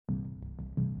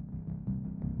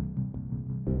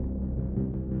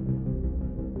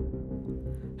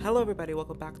Hello, everybody.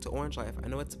 Welcome back to Orange Life. I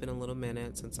know it's been a little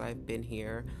minute since I've been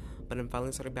here, but I'm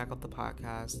finally starting back up the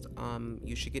podcast.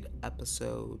 You should get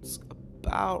episodes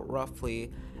about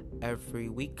roughly every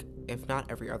week, if not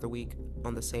every other week,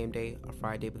 on the same day, a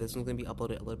Friday. But this one's gonna be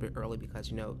uploaded a little bit early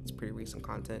because it's pretty recent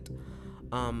content.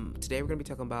 Today we're gonna be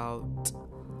talking about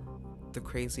the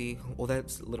crazy. Well,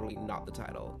 that's literally not the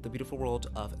title. The Beautiful World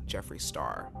of Jeffree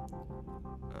Star.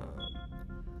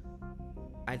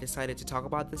 I decided to talk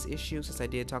about this issue since I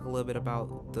did talk a little bit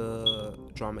about the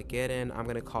Dramageddon. I'm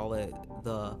gonna call it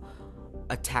the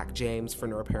Attack James for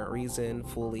no apparent reason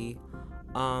fully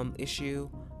issue.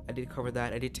 I did cover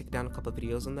that. I did take down a couple of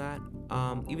videos on that.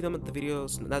 Even though the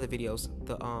videos, not the videos,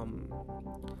 the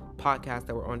podcasts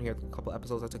that were on here, a couple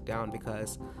episodes I took down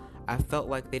because I felt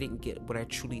like they didn't get what I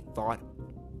truly thought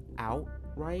out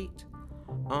right.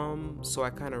 So I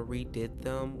kind of redid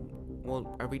them.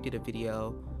 Well, I redid a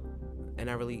video and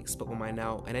I really spoke my mind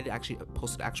out. And I did actually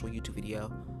posted an actual YouTube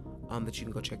video that you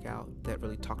can go check out that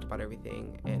really talked about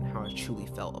everything and how I truly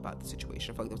felt about the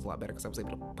situation. I felt like it was a lot better because I was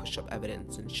able to push up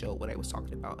evidence and show what I was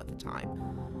talking about at the time.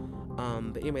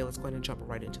 But anyway, let's go ahead and jump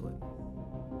right into it.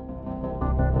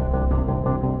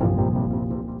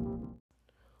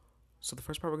 So the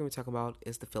first part we're going to be talking about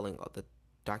is the feeling of the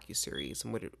docuseries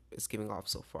and what it is giving off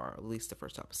so far, at least the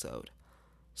first episode.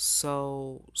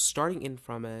 So starting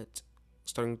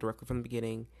directly from the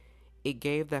beginning, it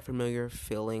gave that familiar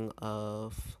feeling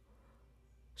of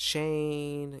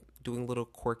Shane doing little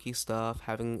quirky stuff,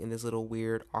 having in this little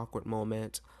weird, awkward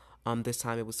moment. This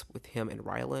time it was with him and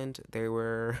Ryland. They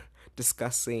were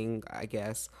discussing, I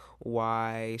guess,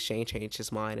 why Shane changed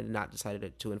his mind and not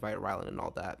decided to invite Ryland and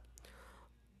all that.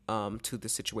 To the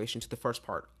situation, to the first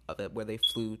part of it, where they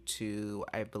flew to,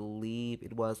 I believe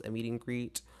it was a meet and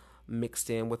greet mixed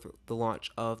in with the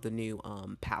launch of the new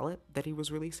palette that he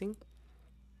was releasing.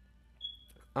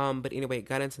 But anyway, it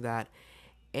got into that,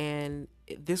 and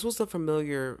this was the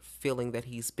familiar feeling that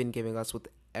he's been giving us with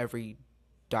every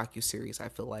docuseries. I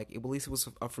feel like, at least it was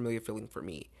a familiar feeling for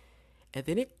me, and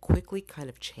then it quickly kind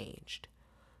of changed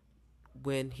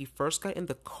when he first got in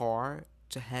the car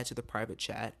to head to the private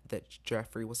chat that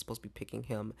Jeffree was supposed to be picking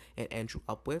him and Andrew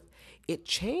up with. It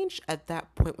changed at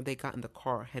that point when they got in the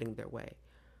car heading their way.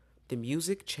 The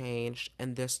music changed,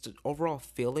 and the overall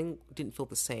feeling didn't feel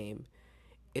the same.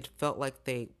 It felt like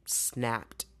they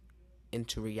snapped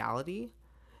into reality,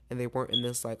 and they weren't in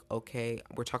this like, okay,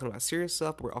 we're talking about serious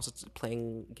stuff, but we're also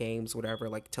playing games, whatever,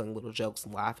 like telling little jokes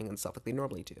and laughing and stuff like they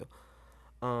normally do.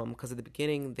 Because at the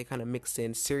beginning they kind of mixed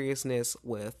in seriousness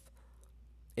with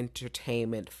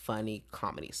entertainment, funny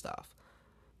comedy stuff.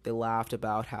 They laughed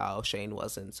about how Shane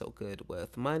wasn't so good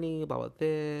with money, about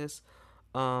this,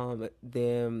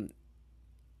 then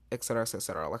etc.,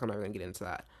 etc. Like, I'm not even gonna get into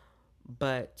that.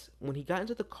 But when he got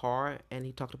into the car and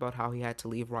he talked about how he had to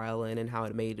leave Ryland and how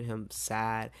it made him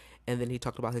sad, and then he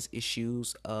talked about his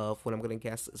issues of what I'm gonna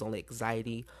guess is only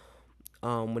anxiety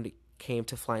when it came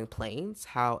to flying planes,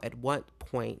 how at one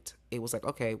point it was like,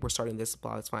 okay, we're starting this,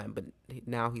 blah, it's fine, but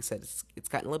now he said it's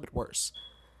gotten a little bit worse.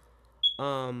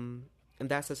 And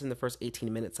that's just in the first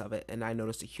 18 minutes of it, and I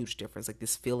noticed a huge difference. Like,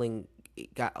 this feeling,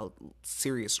 it got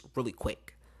serious really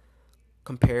quick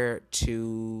compared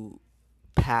to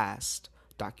past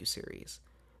docuseries.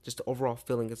 Just the overall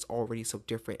feeling is already so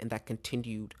different, and that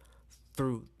continued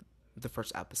through the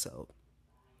first episode.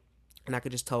 And I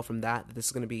could just tell from that this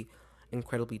is going to be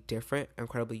incredibly different,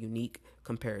 incredibly unique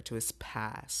compared to his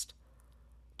past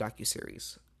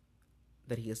docuseries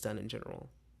that he has done in general.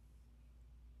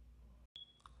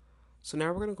 So now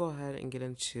we're going to go ahead and get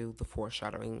into the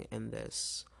foreshadowing in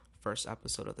this first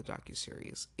episode of the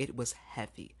docuseries. It was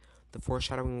heavy. The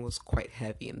foreshadowing was quite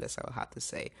heavy in this, I would have to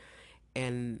say.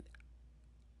 And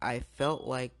I felt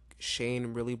like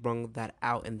Shane really brought that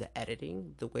out in the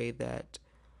editing, the way that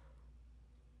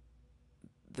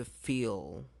the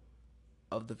feel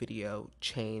of the video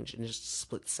changed in just a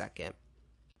split second.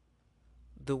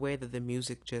 The way that the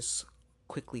music just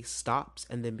quickly stops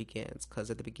and then begins. Because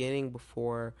at the beginning,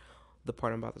 before the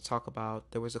part I'm about to talk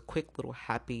about, there was a quick little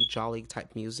happy, jolly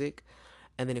type music.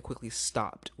 And then it quickly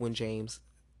stopped when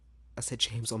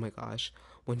oh my gosh,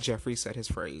 when Jeffree said his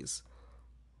phrase.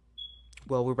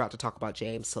 Well, we're about to talk about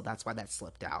James, so that's why that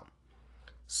slipped out.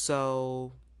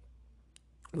 So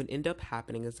what ended up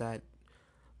happening is that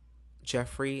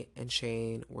Jeffree and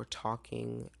Shane were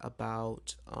talking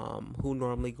about who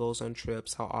normally goes on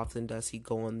trips, how often does he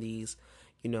go on these,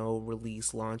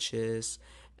 release launches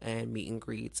and meet and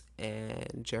greets.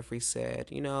 And Jeffree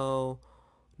said,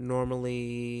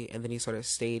 normally, and then he started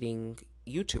stating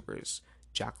YouTubers,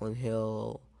 Jaclyn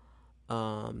Hill,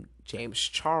 James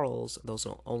Charles. Those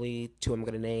are the only two I'm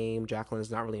going to name. Jacqueline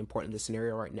is not really important in this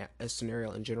scenario right now, a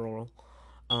scenario in general.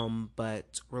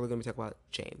 But we're really going to talk about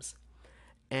James.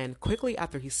 And quickly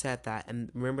after he said that, and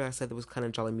remember I said there was kind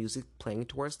of jolly music playing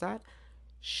towards that,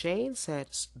 Shane said,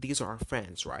 "These are our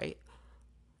friends, right?"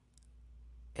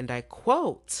 And I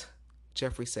quote,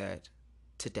 Jeffree said,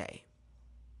 "Today."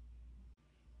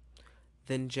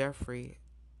 Then Jeffree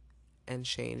and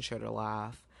Shane shared a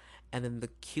laugh, and then the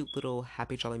cute little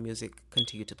happy jolly music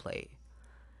continued to play.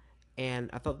 And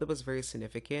I thought that was very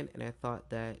significant, and I thought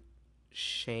that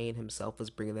Shane himself was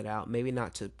bringing that out, maybe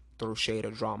not to throw shade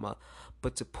or drama,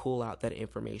 but to pull out that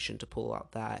information, to pull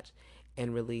out that,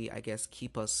 and really, I guess,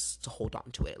 keep us to hold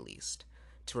on to it at least,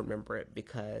 to remember it,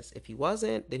 because if he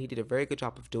wasn't, then he did a very good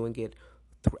job of doing it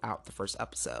throughout the first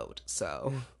episode.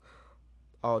 So,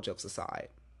 all jokes aside.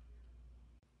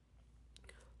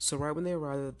 So right when they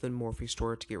arrive at the Morphe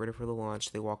store to get ready for the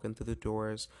launch, they walk in through the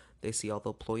doors. They see all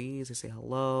the employees. They say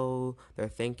hello, their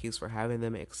thank yous for having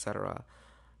them, etc.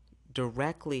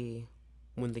 Directly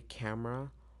when the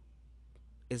camera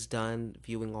is done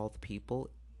viewing all the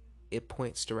people, it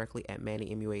points directly at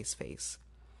Manny MUA's face.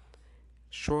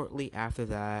 Shortly after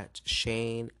that,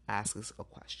 Shane asks a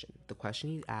question. The question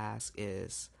he asks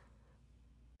is,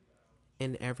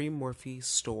 in every Morphe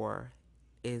store,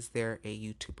 is there a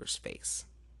YouTuber's face?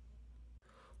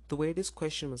 The way this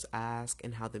question was asked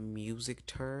and how the music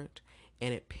turned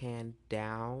and it panned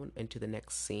down into the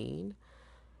next scene,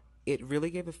 it really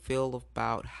gave a feel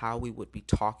about how we would be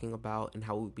talking about and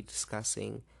how we would be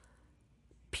discussing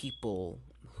people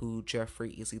who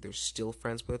Jeffree is either still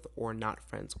friends with or not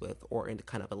friends with or in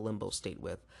kind of a limbo state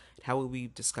with. How would we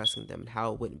be discussing them and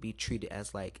how it wouldn't be treated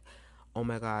as like, oh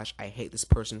my gosh, I hate this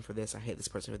person for this, I hate this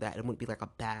person for that. It wouldn't be like a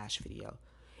bash video.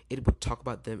 It would talk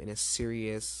about them in a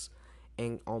serious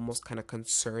and almost kind of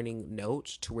concerning note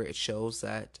to where it shows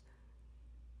that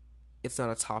it's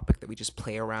not a topic that we just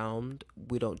play around.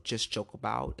 We don't just joke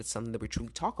about. It's something that we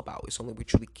truly talk about. It's something we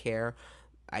truly care.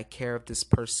 I care if this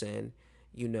person,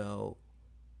 not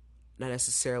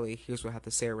necessarily here's what I have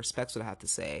to say or respects what I have to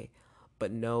say,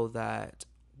 but know that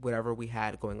whatever we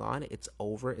had going on, it's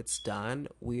over, it's done.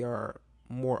 We are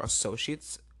more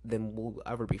associates than we'll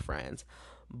ever be friends.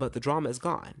 But the drama is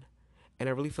gone. And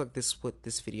I really feel like this little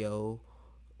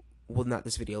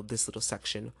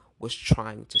section was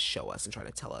trying to show us and trying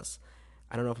to tell us.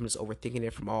 I don't know if I'm just overthinking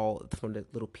it from the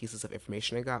little pieces of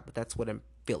information I got, but that's what I'm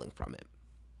feeling from it.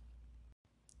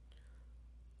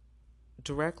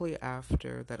 Directly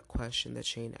after that question that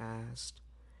Shane asked,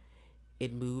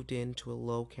 it moved into a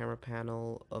low camera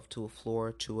panel to a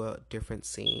floor to a different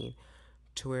scene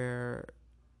to where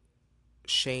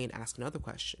Shane asked another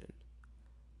question.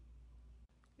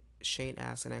 Shane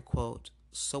asked, and I quote,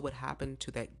 "So what happened to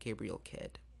that Gabriel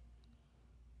kid?"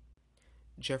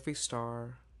 Jeffree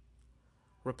Star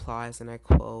replies, and I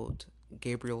quote,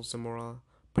 Gabriel Zamora,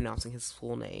 pronouncing his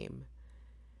full name,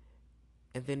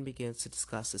 and then begins to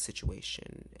discuss the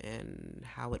situation and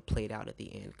how it played out at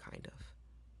the end, kind of.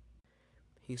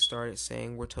 He started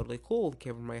saying, "We're totally cool,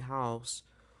 came from my house.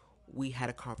 We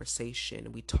had a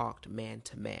conversation. We talked man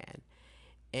to man."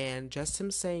 And just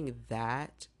him saying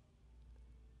that,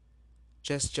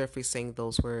 just Jeffree saying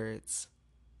those words,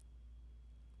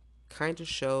 kind of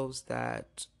shows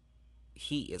that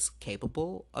he is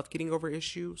capable of getting over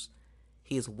issues.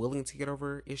 He is willing to get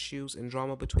over issues and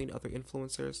drama between other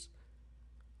influencers.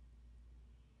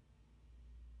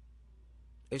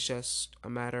 It's just a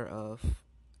matter of,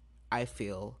 I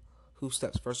feel, who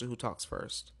steps first or who talks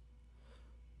first.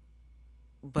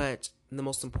 But the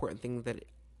most important thing that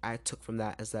I took from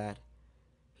that is that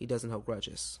he doesn't hold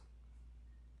grudges.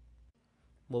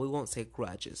 Well, we won't say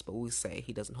grudges, but we say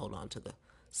he doesn't hold on to the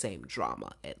same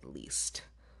drama, at least,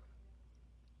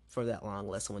 for that long,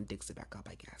 unless someone digs it back up,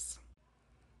 I guess.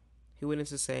 He went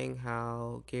into saying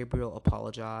how Gabriel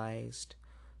apologized.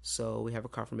 So we have a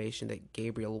confirmation that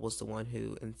Gabriel was the one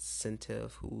who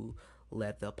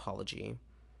led the apology,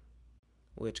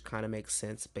 which kind of makes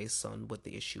sense based on what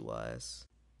the issue was.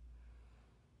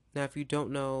 Now, if you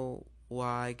don't know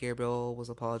why Gabriel was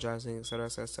apologizing, etc.,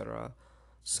 etc.,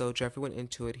 so Jeffree went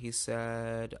into it. He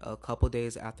said a couple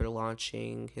days after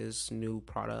launching his new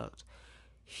product,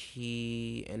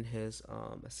 he and his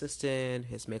assistant,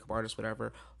 his makeup artist,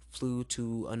 whatever, flew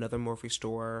to another Morphe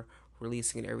store,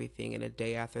 releasing and everything. And a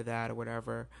day after that, or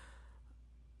whatever,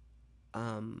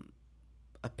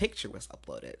 a picture was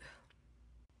uploaded.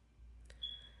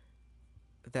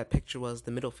 That picture was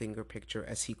the middle finger picture,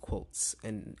 as he quotes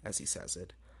and as he says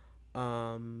it.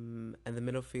 And the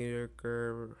middle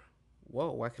finger,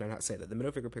 whoa, why can I not say that? The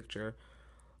middle finger picture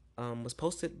was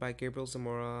posted by Gabriel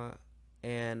Zamora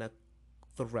and a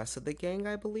the rest of the gang,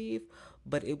 I believe,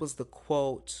 but it was the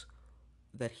quote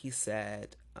that he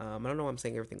said. I don't know why I'm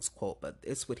saying everything's quote, but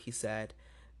it's what he said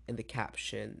in the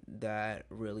caption that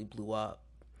really blew up.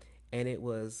 And it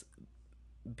was,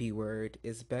 B word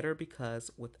is better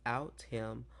because without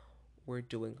him, we're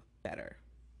doing better.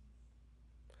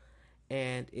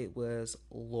 And it was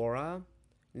Laura,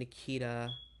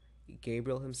 Nikita,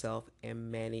 Gabriel himself,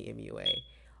 and Manny MUA,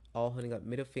 all holding up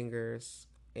middle fingers,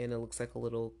 and it looks like a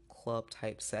little club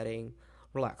type setting.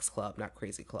 Relaxed club, not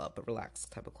crazy club, but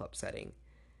relaxed type of club setting.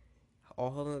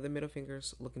 All holding up their middle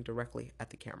fingers, looking directly at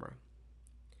the camera.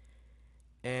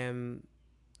 And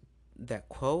that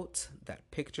quote, that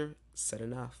picture, said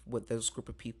enough with this group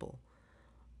of people.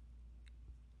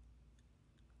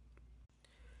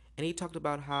 And he talked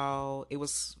about how it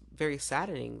was very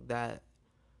saddening that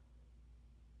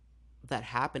that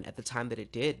happened at the time that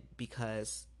it did,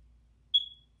 because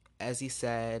as he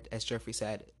said, as Jeffree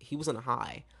said, he was on a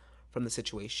high from the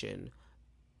situation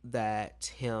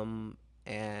that him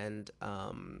and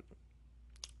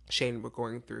Shane were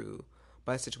going through.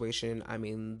 By the situation, I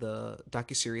mean the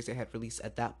docuseries they had released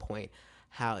at that point,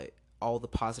 how all the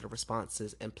positive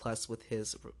responses and plus with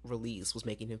his release was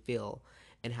making him feel,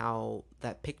 and how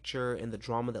that picture and the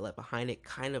drama that led behind it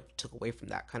kind of took away from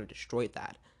that, kind of destroyed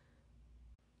that.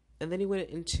 And then he went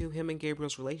into him and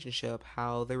Gabriel's relationship,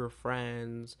 how they were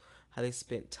friends, how they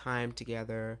spent time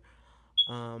together,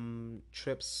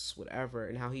 trips, whatever,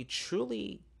 and how he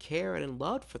truly cared and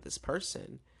loved for this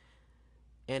person,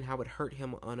 and how it hurt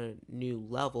him on a new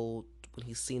level when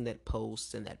he seen that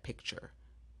post and that picture.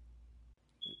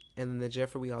 And then the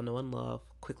Jeffree we all know and love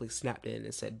quickly snapped in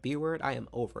and said, B word, I am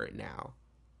over it now.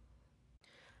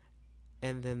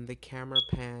 And then the camera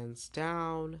pans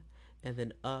down and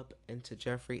then up into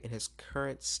Jeffree in his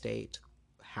current state,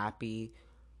 happy,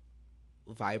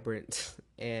 vibrant,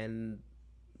 and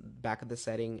back at the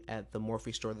setting at the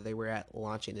Morphe store that they were at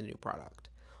launching the new product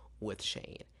with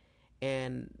Shane.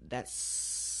 And that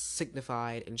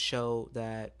signified and showed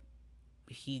that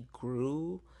he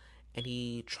grew and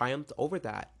he triumphed over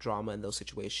that drama in those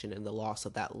situations and the loss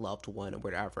of that loved one or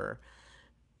whatever.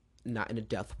 Not in a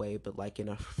death way, but like in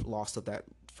a loss of that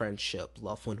friendship,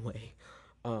 loved one way.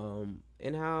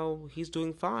 And how he's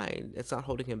doing fine. It's not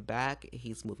holding him back.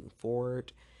 He's moving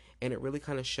forward. And it really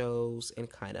kind of shows and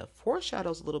kind of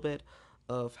foreshadows a little bit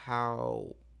of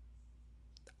how,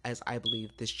 as I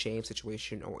believe, this James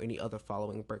situation or any other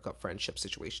following breakup friendship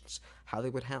situations, how they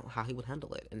would how he would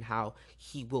handle it, and how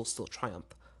he will still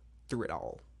triumph through it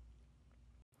all.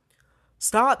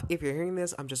 Stop if you're hearing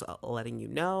this. I'm just letting you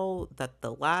know that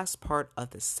the last part of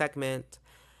this segment,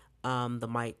 the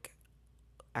mic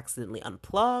accidentally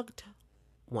unplugged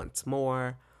once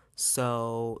more,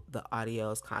 so the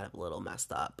audio is kind of a little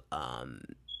messed up.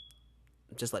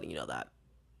 Just letting you know that.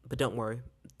 But don't worry,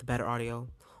 the better audio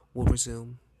will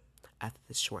resume after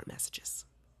this short messages.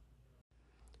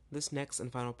 This next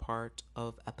and final part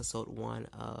of episode 1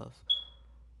 of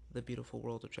The Beautiful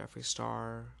World of Jeffree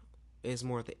Star is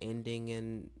more the ending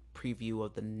and preview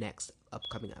of the next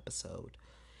upcoming episode.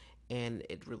 And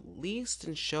it released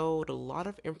and showed a lot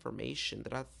of information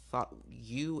that I thought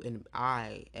you and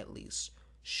I, at least,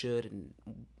 should and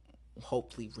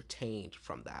hopefully retained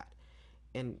from that.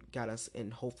 And got us,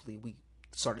 and hopefully we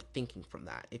started thinking from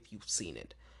that, if you've seen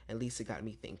it. At least it got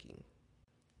me thinking.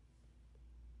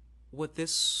 What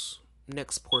this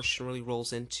next portion really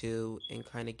rolls into and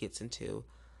kind of gets into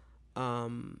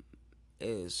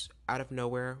is out of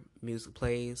nowhere, music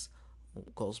plays,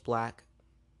 goes black,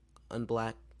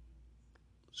 unblack,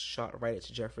 shot right at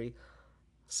Jeffree.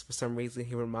 For some reason,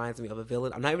 he reminds me of a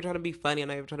villain. I'm not even trying to be funny. I'm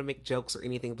not even trying to make jokes or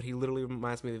anything, but he literally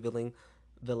reminds me of a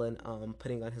villain,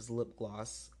 putting on his lip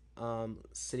gloss,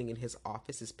 sitting in his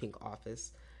office, his pink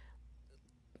office,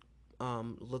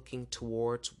 looking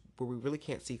towards where we really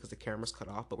can't see because the camera's cut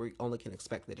off, but we only can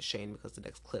expect that it's Shane because the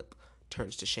next clip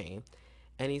turns to Shane.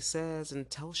 And he says and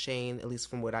tells Shane, at least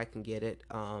from what I can get it,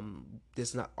 this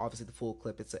is not obviously the full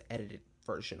clip, it's an edited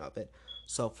version of it.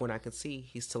 So from what I can see,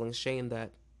 he's telling Shane that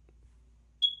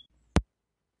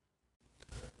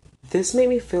this made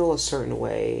me feel a certain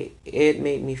way. It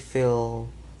made me feel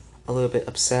a little bit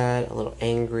upset, a little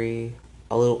angry,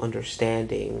 a little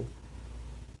understanding.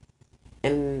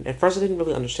 And at first I didn't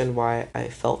really understand why I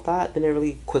felt that. Then I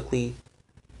really quickly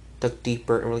dug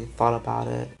deeper and really thought about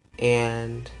it.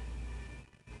 And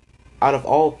out of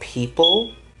all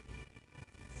people,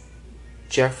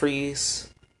 Jeffree's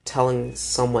telling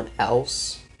someone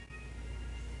else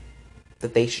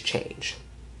that they should change.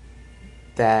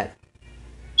 That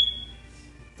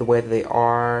the way that they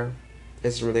are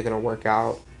isn't really going to work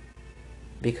out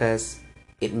because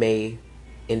it may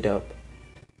end up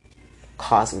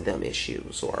causing them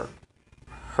issues or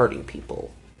hurting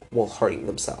people, well, hurting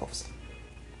themselves.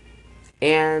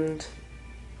 And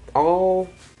all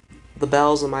the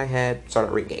bells in my head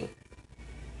started ringing.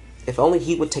 If only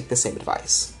he would take the same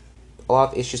advice. A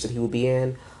lot of issues that he would be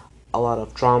in, a lot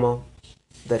of drama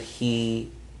that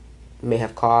he may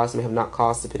have caused, may have not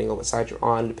caused, depending on what side you're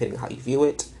on, depending on how you view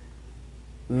it,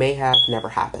 may have never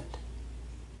happened.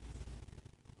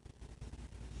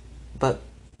 But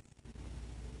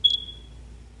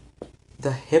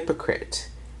the hypocrite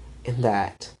in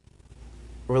that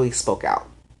really spoke out.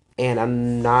 And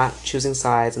I'm not choosing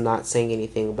sides, I'm not saying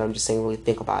anything, but I'm just saying really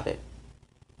think about it.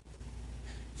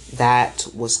 That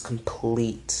was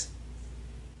complete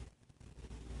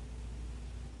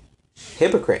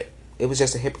hypocrite. It was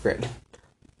just a hypocrite.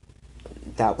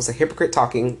 That was a hypocrite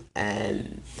talking,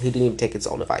 and he didn't even take his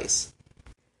own advice.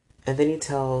 And then he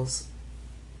tells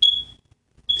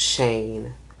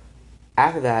Shane,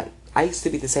 after that, I used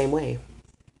to be the same way.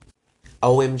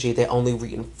 OMG, they only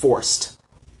reinforced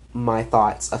my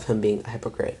thoughts of him being a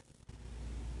hypocrite.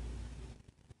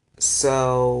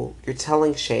 So you're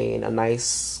telling Shane, a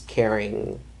nice,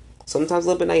 caring, sometimes a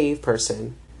little bit naive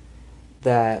person,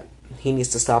 that he needs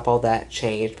to stop all that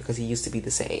change because he used to be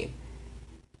the same.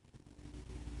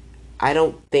 I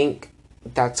don't think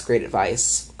that's great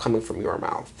advice coming from your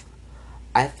mouth.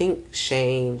 I think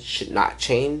Shane should not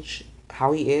change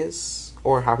how he is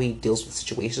or how he deals with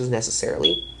situations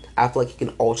necessarily. I feel like he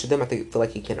can alter them. I feel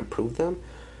like he can improve them.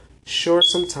 Sure,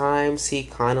 sometimes he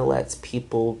kind of lets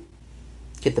people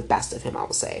get the best of him, I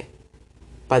would say.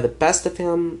 By the best of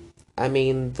him, I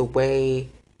mean the way,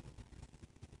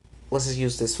 let's just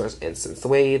use this for instance, the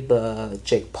way the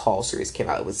Jake Paul series came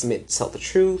out, it was meant to tell the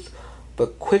truth,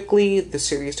 but quickly the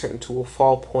series turned into a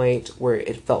fall point where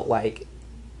it felt like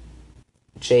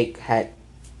Jake had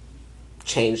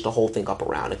changed the whole thing up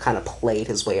around and kind of played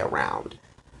his way around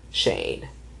Shane.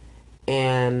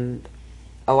 And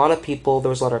a lot of people, there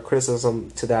was a lot of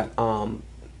criticism to that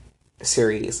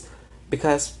series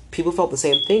because people felt the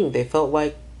same thing. They felt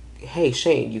like, hey,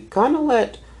 Shane, you kind of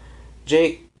let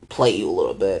Jake play you a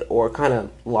little bit or kind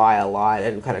of lie a lot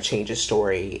and kind of change his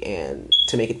story and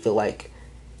to make it feel like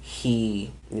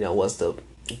he, was the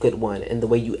good one, and the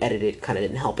way you edited it kind of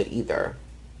didn't help it either.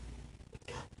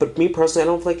 But me personally, I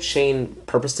don't feel like Shane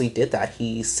purposely did that.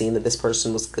 He's seen that this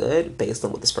person was good based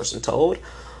on what this person told,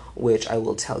 which I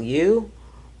will tell you,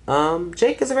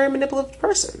 Jake is a very manipulative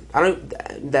person.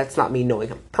 That's not me knowing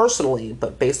him personally,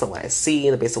 but based on what I see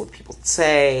and based on what people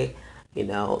say,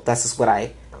 that's just what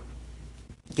I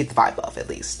get the vibe of, at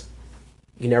least.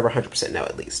 You never 100% know,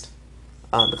 at least.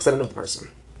 Because I don't know the person.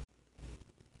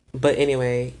 But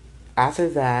anyway, after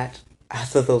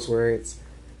those words,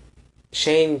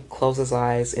 Shane closed his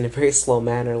eyes in a very slow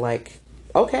manner, like,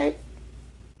 okay,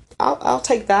 I'll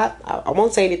take that. I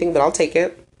won't say anything, but I'll take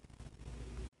it.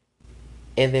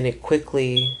 And then it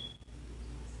quickly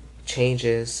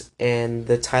changes, and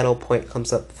the title point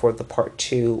comes up for the part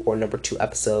 2 or number 2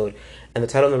 episode. And the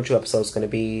title of number 2 episode is going to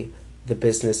be The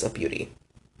Business of Beauty.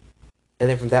 And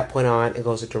then from that point on, it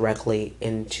goes directly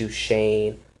into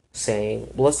Shane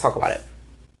saying, well, let's talk about it.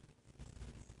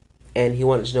 And he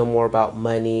wanted to know more about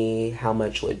money. How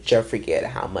much would Jeffree get?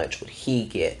 How much would he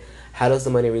get? How does the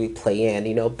money really play in?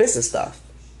 Business stuff.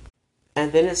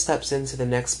 And then it steps into the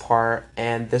next part,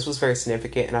 and this was very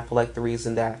significant, and I feel like the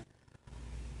reason that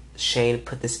Shane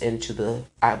put this into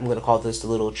I'm going to call this the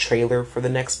little trailer for the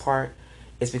next part,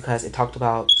 is because it talked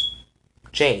about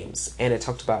James, and it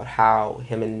talked about how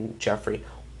him and Jeffree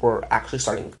were actually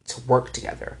starting to work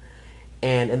together.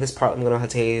 And in this part, I'm going to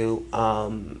tell you,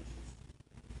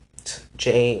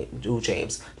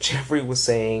 James. Jeffree was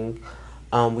saying,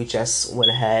 we just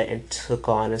went ahead and took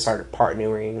on and started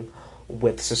partnering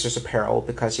with Sisters Apparel,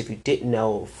 because if you didn't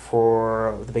know,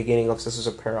 for the beginning of Sisters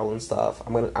Apparel and stuff,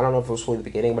 I don't know if it was fully the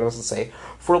beginning, but I was going to say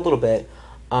for a little bit,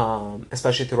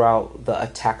 especially throughout the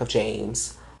attack of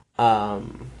James,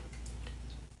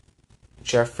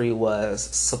 Jeffree was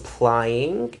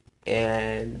supplying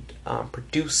and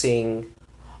producing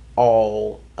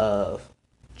all of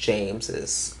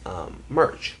James's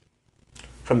merch.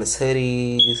 From his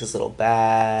hoodies, his little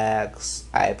bags,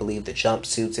 I believe the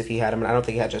jumpsuits if he had them. I don't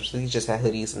think he had jumpsuits, he just had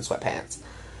hoodies and sweatpants.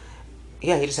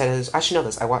 Yeah, he just had his, I should know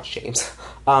this, I watched James.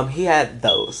 He had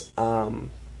those.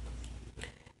 And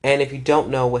if you don't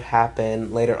know what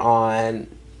happened later on,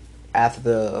 after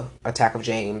the attack of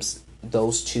James,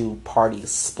 those two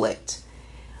parties split.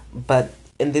 But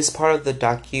in this part of the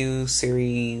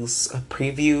docu-series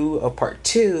preview of part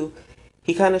 2,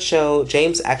 he kind of showed,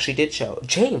 James actually did show,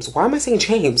 James, why am I saying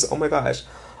James? Oh my gosh.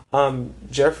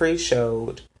 Jeffree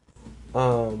showed,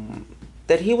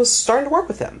 that he was starting to work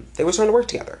with him. They were starting to work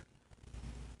together.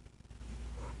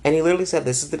 And he literally said,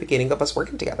 this is the beginning of us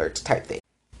working together, type thing.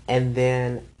 And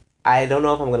then, I don't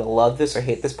know if I'm going to love this or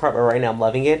hate this part, but right now I'm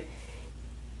loving it.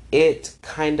 It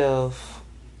kind of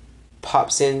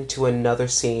pops into another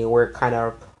scene where it kind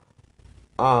of,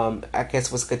 I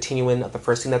guess was continuing of the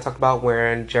first scene I talked about,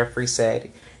 wherein Jeffree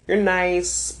said, you're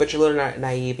nice, but you're a little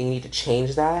naive, and you need to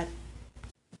change that.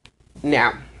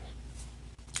 Now,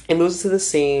 it moves to the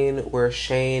scene where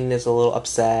Shane is a little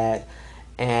upset,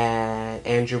 and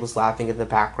Andrew was laughing in the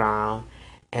background,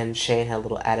 and Shane had a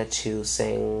little attitude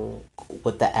saying,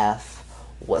 what the F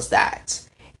was that?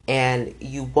 And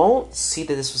you won't see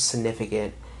that this was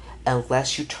significant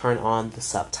unless you turn on the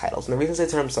subtitles. And the reason I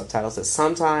say turn on subtitles is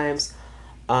sometimes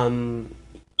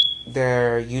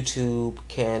their YouTube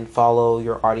can follow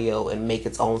your audio and make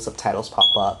its own subtitles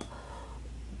pop up.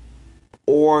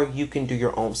 Or you can do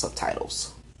your own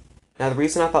subtitles. Now, the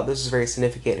reason I thought this was very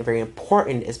significant and very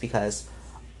important is because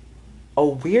a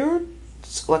weird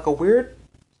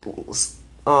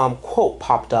quote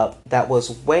popped up that was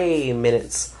way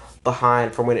minutes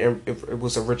behind from when it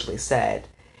was originally said.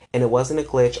 And it wasn't a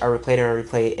glitch. I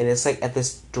replayed it, and it's like at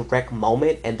this direct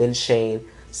moment, and then Shane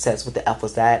says, what the F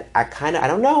was that? I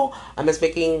don't know. I'm just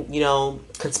making,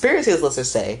 conspiracies, let's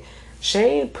just say.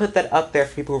 Shane put that up there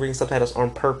for people reading subtitles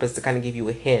on purpose to kind of give you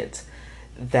a hint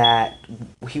that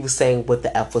he was saying what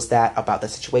the F was that about the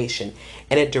situation.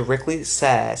 And it directly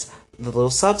says, the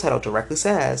little subtitle directly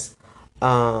says,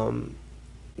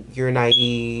 you're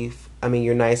naive.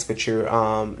 You're nice, but you're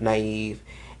naive,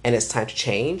 and it's time to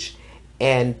change.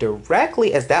 And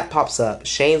directly as that pops up,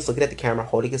 Shane's looking at the camera,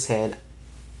 holding his hand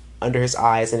under his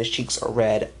eyes, and his cheeks are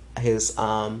red. His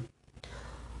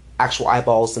actual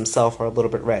eyeballs themselves are a little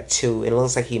bit red too. And it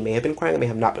looks like he may have been crying, may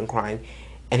have not been crying.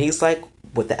 And he's like,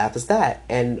 what the F is that?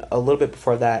 And a little bit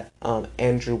before that,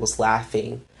 Andrew was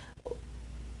laughing,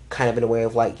 kind of in a way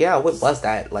of like, yeah, what was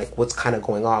that? Like, what's kind of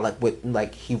going on?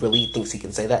 Like he really thinks he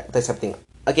can say that type of thing.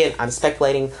 Again, I'm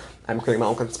speculating. I'm creating my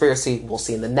own conspiracy. We'll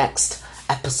see in the next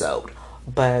episode.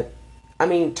 But,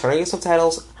 turn on your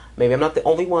subtitles. Maybe I'm not the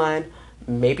only one.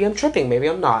 Maybe I'm tripping. Maybe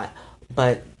I'm not.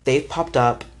 But they've popped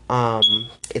up.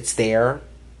 It's there.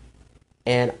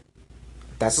 And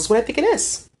that's just what I think it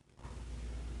is.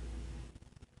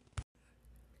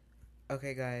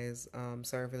 Okay, guys.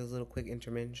 Sorry for this little quick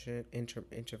intervention. Oh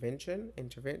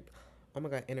my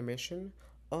god, intermission.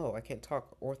 Oh, I can't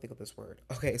talk or think of this word.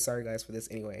 Okay, sorry guys for this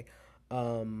anyway.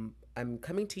 I'm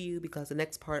coming to you because the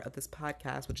next part of this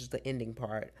podcast, which is the ending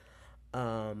part,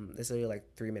 is only like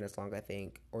 3 minutes long, I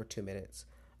think, or 2 minutes.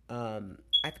 I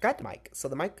forgot the mic. So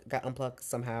the mic got unplugged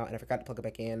somehow, and I forgot to plug it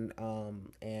back in,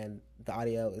 and the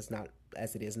audio is not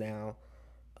as it is now.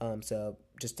 So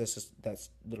that's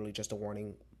literally just a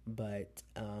warning. But,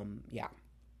 yeah.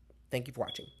 Thank you for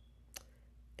watching.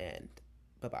 And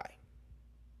bye-bye.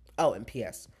 Oh, and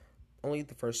P.S. Only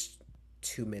the first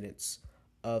 2 minutes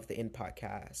of the end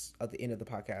of the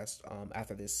podcast,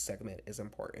 after this segment is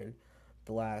important.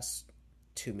 The last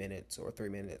 2 minutes or 3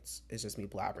 minutes is just me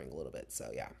blabbering a little bit. So,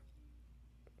 yeah.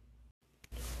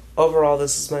 Overall,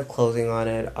 this is my closing on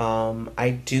it. I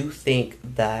do think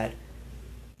that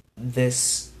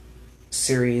this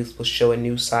series will show a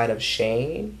new side of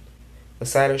Shane. The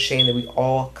side of Shane that we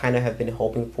all kind of have been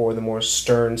hoping for, the more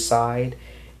stern side,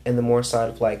 and the more side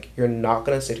of like, you're not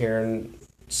going to sit here and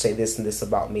say this and this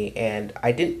about me. And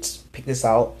I didn't pick this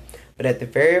out, but at the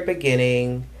very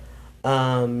beginning,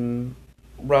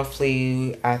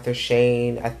 roughly after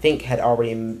Shane, I think, had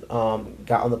already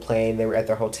got on the plane, they were at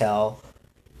their hotel,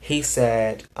 he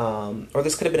said, or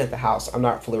this could have been at the house, I'm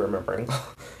not fully remembering.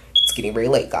 It's getting very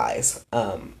late, guys.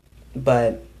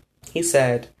 But he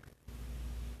said,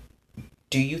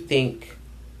 do you think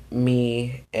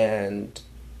me and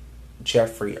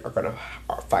Jeffree are going to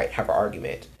have an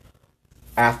argument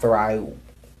after I,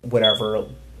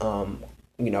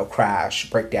 crash,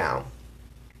 break down?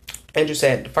 Andrew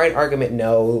said, fight, argument,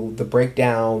 no. The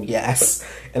breakdown, yes.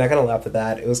 And I kind of laughed at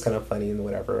that. It was kind of funny and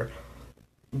whatever.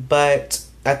 But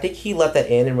I think he let that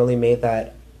in and really made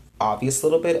that obvious a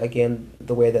little bit. Again,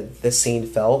 the way that the scene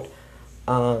felt.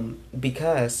 And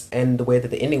the way that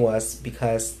the ending was,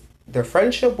 because their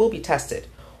friendship will be tested.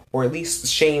 Or at least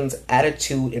Shane's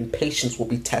attitude and patience will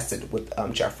be tested with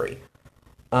Jeffree.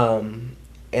 And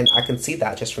I can see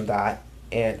that just from that.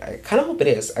 And I kind of hope it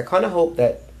is. I kind of hope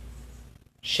that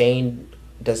Shane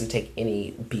doesn't take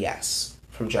any BS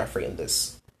from Jeffree in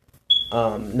this.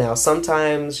 Now,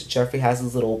 sometimes Jeffree has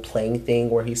this little playing thing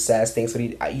where he says things,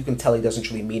 but you can tell he doesn't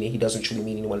truly mean it. He doesn't truly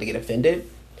mean anyone to get offended.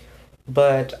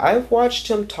 But I've watched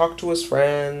him talk to his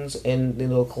friends in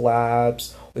little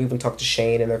collabs, or even talk to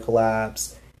Shane in their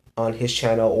collabs. on his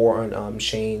channel or on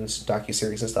Shane's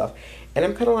docuseries and stuff. And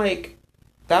I'm kind of like,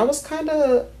 that was kind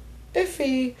of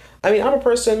iffy. I mean, I'm a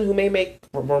person who may make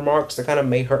remarks that kind of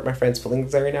may hurt my friends'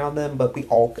 feelings every now and then, but we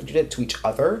all do it to each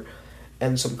other.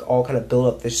 And so we all kind of build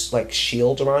up this like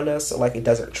shield around us, so like it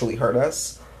doesn't truly hurt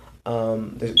us.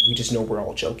 We just know we're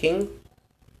all joking.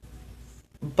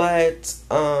 But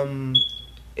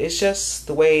it's just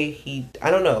the way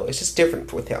I don't know, it's just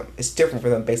different with him. It's different for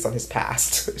them based on his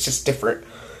past. It's just different.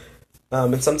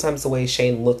 And sometimes the way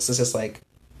Shane looks is just like,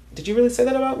 did you really say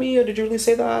that about me? Or did you really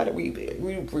say that?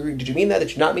 Did you mean that?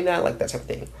 Did you not mean that? Like that type of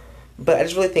thing. But I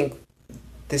just really think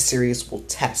this series will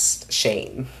test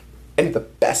Shane in the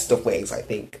best of ways, I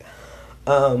think.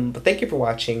 But thank you for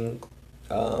watching.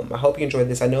 I hope you enjoyed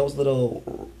this. I know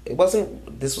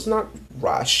this was not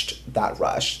that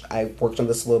rushed. I worked on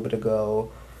this a little bit ago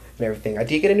and everything. I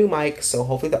did get a new mic, so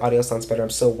hopefully the audio sounds better. I'm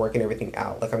still working everything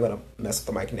out. Like, I'm gonna mess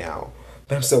with the mic now,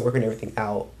 but I'm still working everything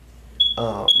out.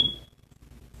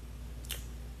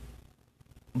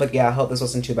 But yeah, I hope this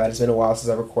wasn't too bad. It's been a while since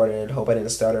I recorded. Hope I didn't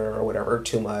stutter or whatever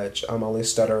too much. I only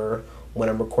stutter when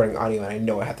I'm recording audio, and I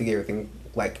know I have to get everything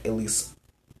like at least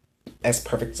as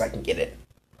perfect as I can get it.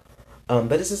 But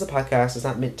this is a podcast. It's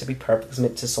not meant to be perfect. It's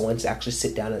meant to someone to actually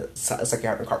sit down and it's like you're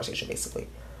having a conversation, basically.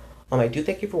 I do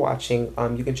thank you for watching.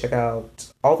 You can check out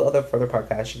all the other further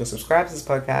podcasts. You can subscribe to this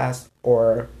podcast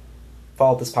or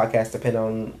follow this podcast depending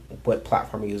on what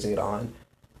platform you're using it on.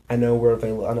 I know we're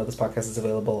available. I know this podcast is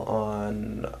available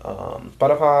on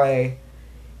Spotify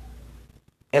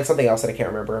and something else that I can't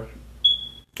remember.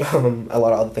 A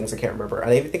lot of other things I can't remember.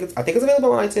 I think it's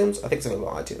available on iTunes. I think it's available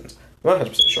on iTunes. I'm not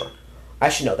 100% sure. I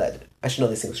should know that. I should know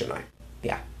these things, shouldn't I?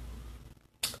 Yeah.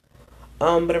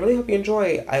 But I really hope you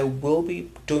enjoy. I will be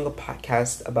doing a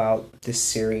podcast about this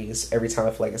series every time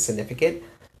I feel like it's significant.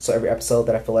 So every episode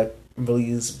that I feel like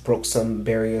really broke some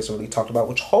barriers or really talked about,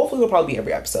 which hopefully will probably be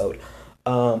every episode,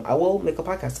 I will make a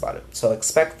podcast about it. So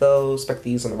expect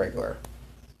these on the regular,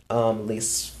 at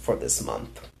least for this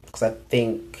month. Because I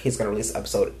think he's going to release an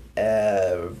episode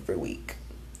every week.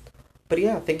 But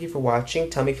yeah, thank you for watching.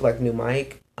 Tell me if you like the new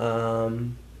mic.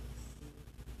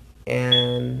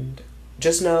 And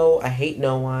just know I hate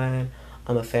no one.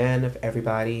 I'm a fan of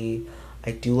everybody.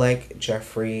 I do like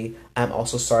Jeffree. I'm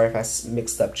also sorry if I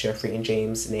mixed up Jeffree and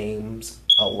James' names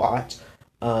a lot.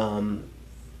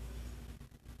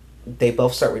 They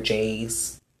both start with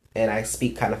J's, and I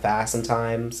speak kind of fast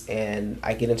sometimes, and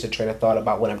I get into a train of thought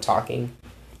about when I'm talking,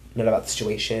 not about the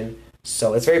situation.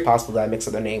 So it's very possible that I mix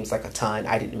up their names like a ton.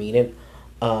 I didn't mean it.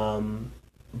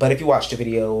 But if you watch the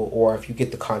video or if you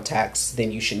get the context,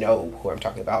 then you should know who I'm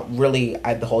talking about. Really,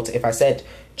 if I said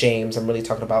James, I'm really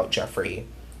talking about Jeffree,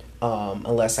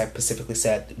 unless I specifically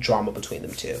said drama between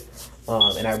them two,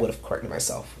 and I would have corrected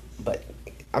myself. But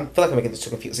I feel like I'm making this too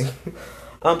confusing.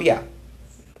 But yeah,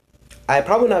 I'm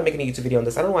probably not making a YouTube video on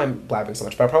this. I don't know why I'm blabbering so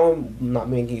much, but I'm probably not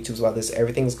making YouTubes about this.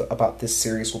 Everything about this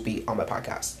series will be on my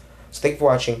podcast. So thank you for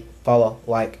watching. Follow,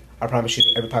 like. I promise you,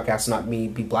 every podcast will not me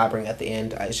be blabbering at the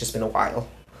end. It's just been a while.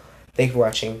 Thank you for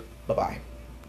watching. Bye-bye.